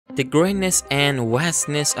The greatness and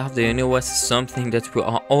vastness of the universe is something that we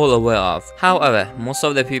are all aware of. However, most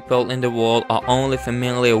of the people in the world are only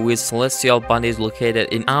familiar with celestial bodies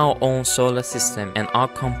located in our own solar system and are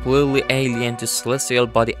completely alien to celestial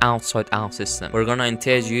body outside our system. We're gonna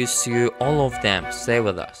introduce you all of them. Stay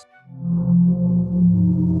with us.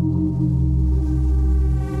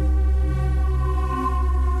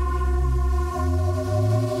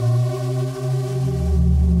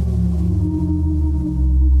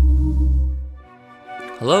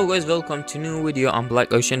 Hello guys, welcome to new video on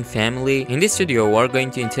Black Ocean family. In this video we are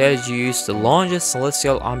going to introduce the largest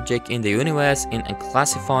celestial object in the universe in a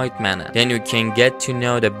classified manner. Then you can get to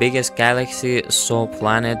know the biggest galaxy, star,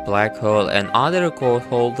 planet, black hole and other record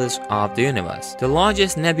holders of the universe. The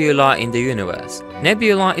largest nebula in the universe.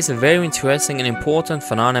 Nebula is a very interesting and important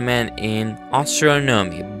phenomenon in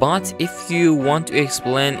astronomy, but if you want to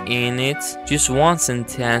explain in it just one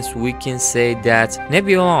sentence, we can say that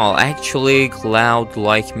nebula are actually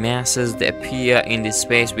cloud-like masses that appear in the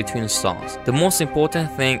space between stars. The most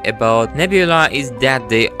important thing about nebula is that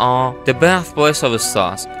they are the birthplace of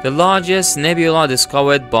stars. The largest nebula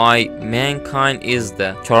discovered by mankind is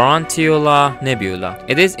the Tarantula Nebula.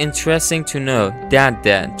 It is interesting to know that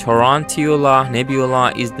the Tarantula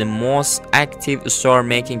Nebula is the most active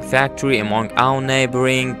star-making factory among our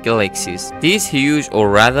neighboring galaxies. This huge, or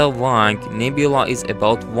rather long, nebula is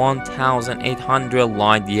about 1,800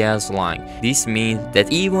 light years long. This means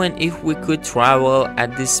that even if we could travel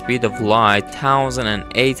at the speed of light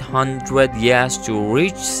 1,800 years to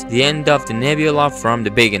reach the end of the nebula from the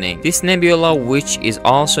beginning. This nebula, which is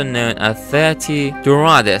also known as 30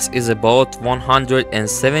 Dorades, is about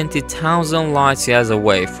 170,000 light years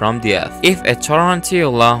away from the Earth. If a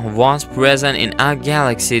tarantula was present in our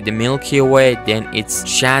galaxy, the Milky Way, then its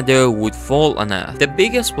shadow would fall on Earth. The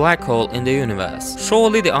biggest black hole in the universe.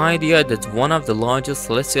 Surely the idea that one of the largest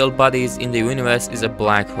celestial bodies in the universe is a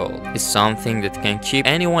black hole is something that can keep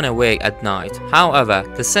anyone awake at night. However,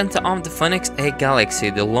 the center of the Phoenix A galaxy,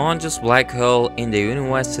 the largest black hole in the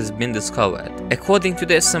universe, has been discovered. According to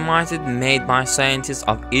the estimated made by scientists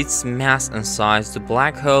of its mass and size, the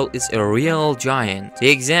black hole is a real giant. The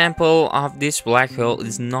example of this black hole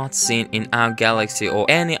is not seen in our galaxy or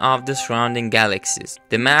any of the surrounding galaxies.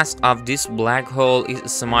 The mass of this black hole is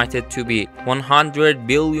estimated to be 100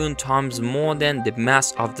 billion times more than the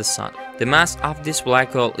mass of the Sun. The mass of this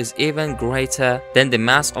black hole is even greater than the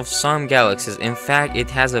mass of some galaxies. In fact,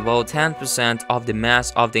 it has about 10% of the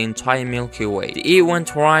mass of the entire Milky Way. The event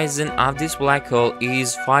horizon of this black hole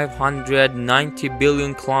is 590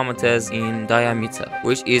 billion kilometers in diameter,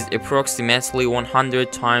 which is approximately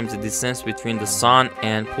 100 times the distance between the Sun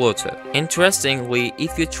and Pluto. Interestingly,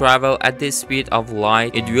 if you travel at the speed of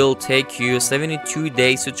light, it will take you 72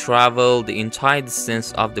 days to travel the entire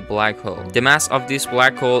distance of the black hole. The mass of this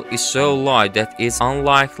black hole is so light that it's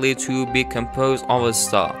unlikely to be composed of a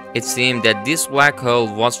star. It seems that this black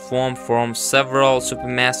hole was formed from several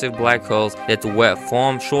supermassive black holes that were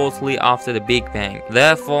formed shortly after the Big Bang.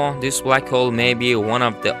 Therefore, this black hole may be one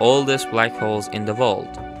of the oldest black holes in the world.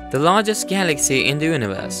 The largest galaxy in the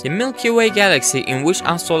universe. The Milky Way galaxy, in which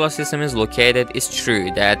our solar system is located, is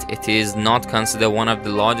true that it is not considered one of the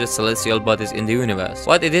largest celestial bodies in the universe,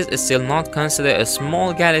 but it is still not considered a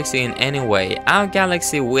small galaxy in any way. Our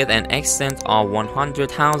galaxy, with an extent of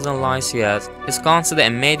 100,000 light years, is considered a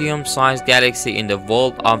medium-sized galaxy in the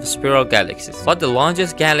world of spiral galaxies. But the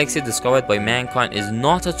largest galaxy discovered by mankind is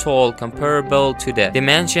not at all comparable to the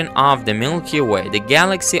dimension of the Milky Way. The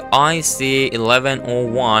galaxy IC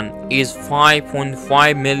 1101 is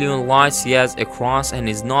 5.5 million light years across and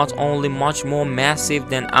is not only much more massive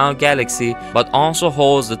than our galaxy, but also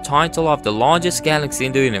holds the title of the largest galaxy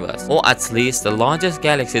in the universe, or at least the largest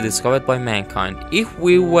galaxy discovered by mankind. If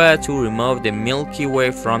we were to remove the Milky Way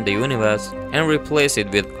from the universe and replace it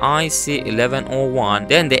with IC 1101,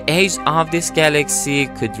 then the age of this galaxy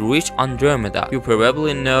could reach Andromeda. You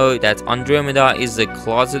probably know that Andromeda is the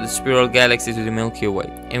closest spiral galaxy to the Milky Way,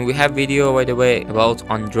 and we have video, by the way, about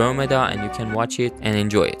Andromeda, and you can watch it and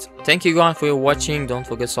enjoy it. Thank you guys for watching. Don't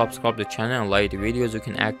forget to subscribe to the channel and like the videos. You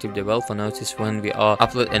can activate the bell for notice when we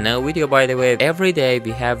upload a new video. By the way, every day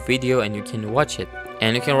we have video and you can watch it.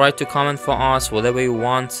 And you can write to comment for us whatever you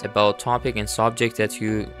want about topic and subject that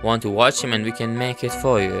you want to watch him, and we can make it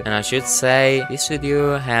for you. And I should say, this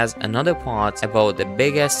video has another part about the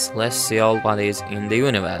biggest celestial bodies in the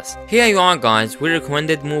universe. Here you are guys, we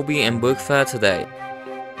recommended movie and book for today.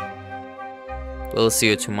 We'll see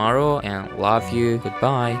you tomorrow and love you.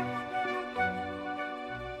 Goodbye.